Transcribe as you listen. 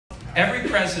every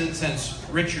president since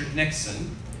Richard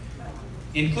Nixon,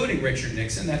 including Richard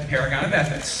Nixon, that paragon of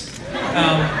ethics,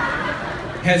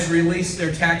 has released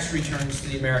their tax returns to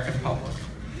the American public.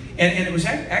 And it was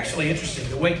actually interesting,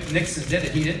 the way Nixon did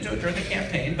it. He didn't do it during the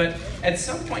campaign, but at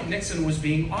some point Nixon was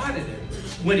being audited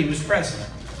when he was president.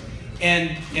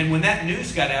 And when that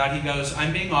news got out, he goes,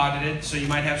 I'm being audited, so you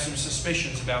might have some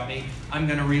suspicions about me. I'm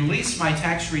going to release my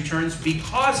tax returns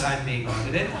because I'm being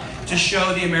audited to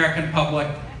show the American public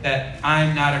that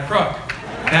I'm not a crook.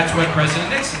 That's what President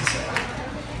Nixon said.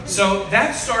 So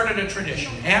that started a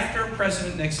tradition. After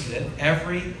President Nixon did,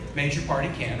 every major party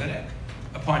candidate,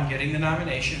 upon getting the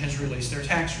nomination, has released their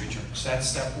tax returns. That's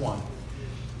step one.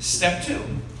 Step two,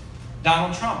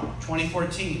 Donald Trump,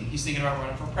 2014, he's thinking about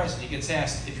running for president. He gets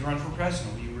asked, if you run for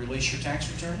president, will you release your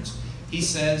tax returns? He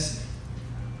says,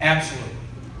 absolutely.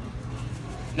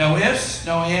 No ifs,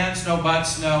 no ands, no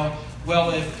buts, no,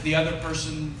 well, if the other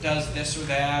person does this or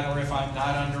that, or if I'm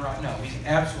not under, no, he's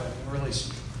absolutely going to release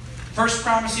them. First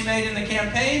promise he made in the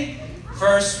campaign,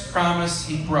 first promise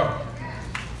he broke.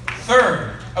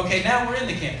 Third, okay, now we're in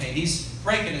the campaign. He's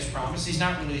breaking his promise. He's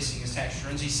not releasing his tax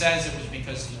returns. He says it was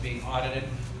because he's being audited.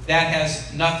 That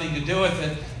has nothing to do with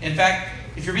it. In fact,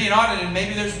 if you're being audited,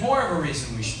 maybe there's more of a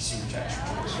reason we should see your tax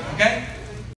returns, okay?